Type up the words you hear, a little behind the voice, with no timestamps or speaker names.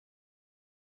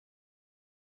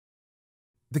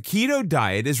The keto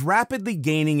diet is rapidly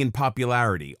gaining in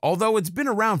popularity, although it's been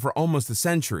around for almost a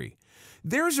century.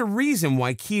 There's a reason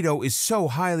why keto is so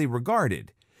highly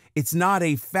regarded. It's not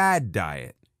a fad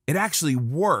diet. It actually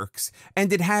works,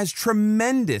 and it has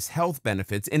tremendous health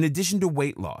benefits in addition to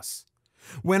weight loss.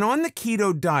 When on the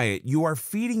keto diet, you are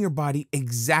feeding your body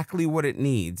exactly what it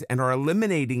needs and are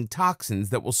eliminating toxins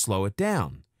that will slow it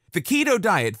down. The keto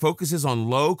diet focuses on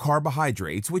low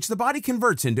carbohydrates, which the body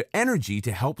converts into energy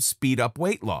to help speed up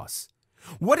weight loss.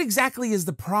 What exactly is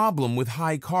the problem with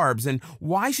high carbs, and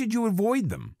why should you avoid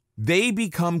them? They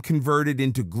become converted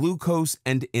into glucose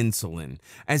and insulin.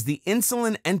 As the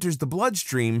insulin enters the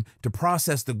bloodstream to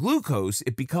process the glucose,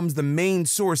 it becomes the main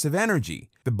source of energy.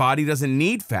 The body doesn't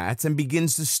need fats and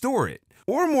begins to store it.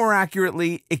 Or more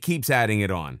accurately, it keeps adding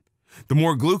it on. The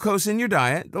more glucose in your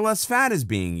diet, the less fat is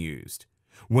being used.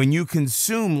 When you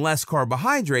consume less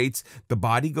carbohydrates, the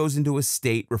body goes into a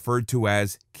state referred to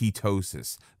as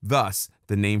ketosis, thus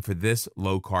the name for this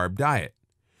low-carb diet.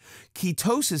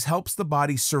 Ketosis helps the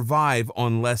body survive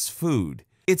on less food.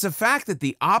 It's a fact that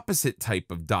the opposite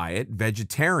type of diet,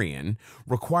 vegetarian,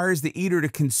 requires the eater to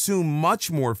consume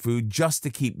much more food just to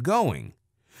keep going.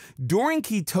 During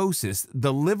ketosis,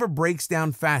 the liver breaks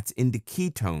down fats into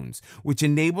ketones, which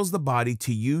enables the body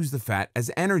to use the fat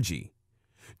as energy.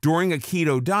 During a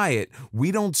keto diet,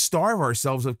 we don't starve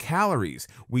ourselves of calories.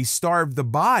 We starve the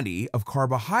body of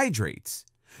carbohydrates.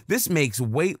 This makes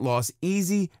weight loss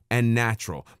easy and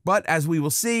natural, but as we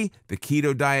will see, the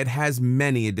keto diet has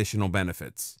many additional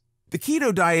benefits. The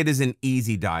keto diet is an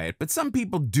easy diet, but some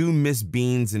people do miss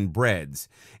beans and breads.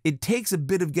 It takes a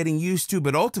bit of getting used to,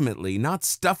 but ultimately, not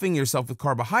stuffing yourself with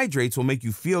carbohydrates will make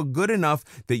you feel good enough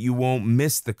that you won't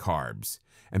miss the carbs.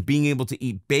 And being able to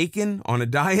eat bacon on a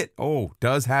diet,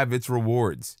 does have its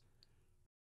rewards.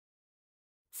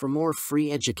 For more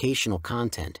free educational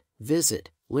content,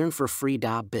 visit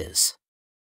learnforfree.biz.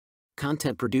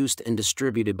 Content produced and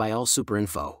distributed by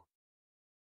AllSuperInfo.